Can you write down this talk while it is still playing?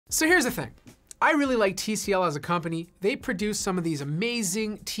So here's the thing. I really like TCL as a company. They produce some of these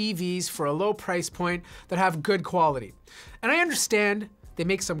amazing TVs for a low price point that have good quality. And I understand they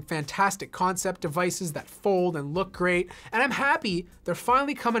make some fantastic concept devices that fold and look great, and I'm happy they're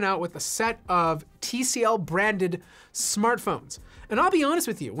finally coming out with a set of TCL branded smartphones. And I'll be honest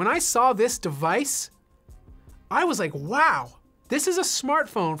with you, when I saw this device, I was like, wow, this is a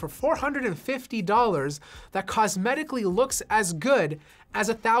smartphone for $450 that cosmetically looks as good as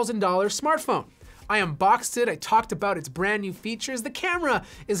a $1,000 smartphone. I unboxed it, I talked about its brand new features. The camera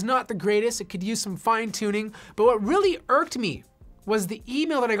is not the greatest, it could use some fine tuning, but what really irked me was the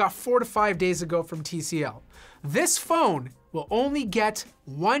email that I got 4 to 5 days ago from TCL. This phone will only get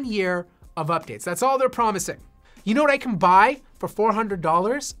 1 year of updates. That's all they're promising. You know what I can buy for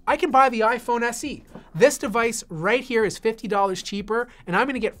 $400? I can buy the iPhone SE. This device right here is $50 cheaper, and I'm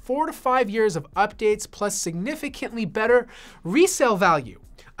gonna get 4 to 5 years of updates plus significantly better resale value.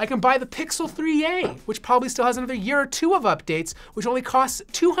 I can buy the Pixel 3a, which probably still has another year or two of updates, which only costs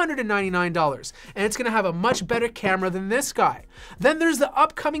 $299, and it's gonna have a much better camera than this guy. Then there's the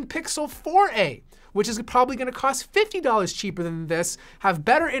upcoming Pixel 4a, which is probably gonna cost $50 cheaper than this, have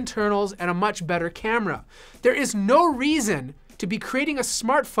better internals and a much better camera. There is no reason to be creating a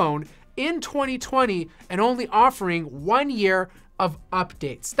smartphone in 2020 and only offering 1 year of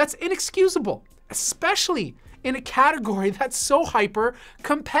updates. That's inexcusable, especially in a category that's so hyper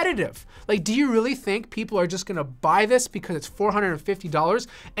competitive. Like, do you really think people are just gonna buy this because it's $450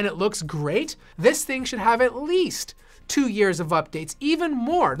 and it looks great? This thing should have at least 2 years of updates, even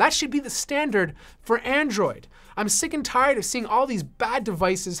more. That should be the standard for Android. I'm sick and tired of seeing all these bad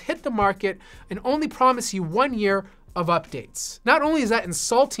devices hit the market and only promise you 1 year of updates. Not only is that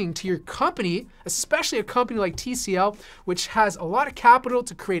insulting to your company, especially a company like TCL, which has a lot of capital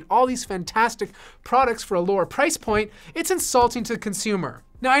to create all these fantastic products for a lower price point, it's insulting to the consumer.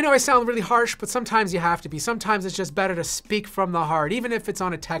 Now, I know I sound really harsh, but sometimes you have to be. Sometimes it's just better to speak from the heart, even if it's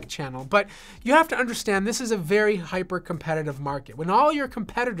on a tech channel. But you have to understand this is a very hyper-competitive market. When all your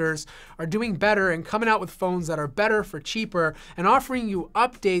competitors are doing better and coming out with phones that are better for cheaper and offering you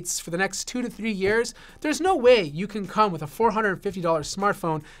updates for the next 2 to 3 years, there's no way you can come with a $450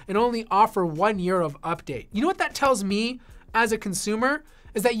 smartphone and only offer 1 year of update. You know what that tells me as a consumer?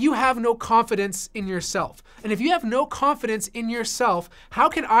 Is that you have no confidence in yourself. And if you have no confidence in yourself, how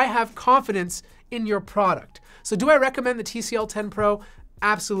can I have confidence in your product? So do I recommend the TCL10 Pro?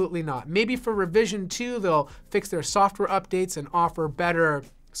 Absolutely not. Maybe for revision 2, they'll fix their software updates and offer better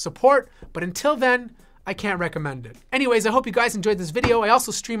support, but until then, I can't recommend it. Anyways, I hope you guys enjoyed this video. I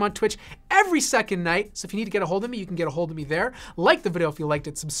also stream on Twitch every second night, so if you need to get a hold of me, you can get a hold of me there. Like the video if you liked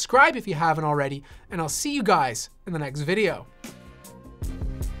it, subscribe if you haven't already, and I'll see you guys in the next video.